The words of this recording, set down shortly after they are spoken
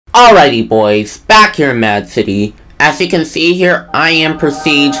Alrighty boys, back here in Mad City. As you can see here, I am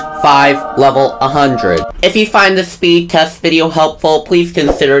Prestige 5 level 100. If you find this speed test video helpful, please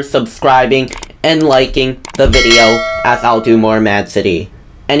consider subscribing and liking the video as I'll do more Mad City.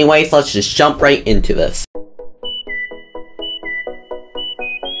 Anyways, let's just jump right into this.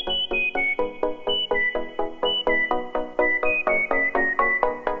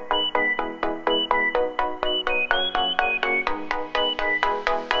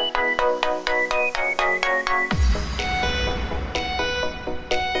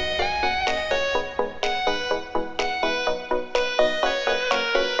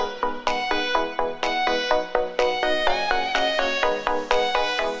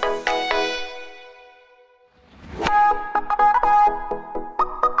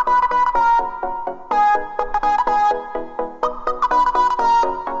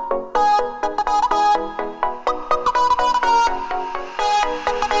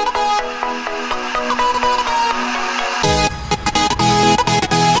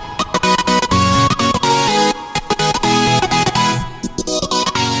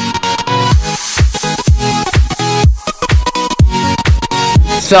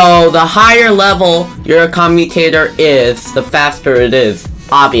 So, the higher level your commutator is, the faster it is,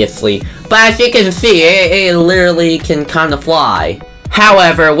 obviously. But as you can see, it literally can kinda fly.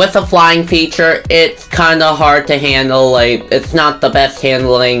 However, with the flying feature, it's kinda hard to handle, like, it's not the best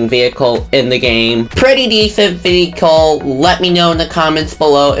handling vehicle in the game. Pretty decent vehicle. Let me know in the comments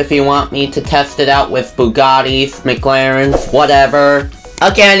below if you want me to test it out with Bugattis, McLarens, whatever.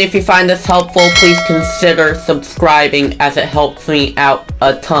 Again, if you find this helpful, please consider subscribing as it helps me out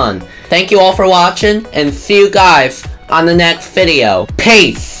a ton. Thank you all for watching, and see you guys on the next video.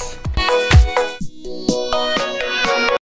 Peace!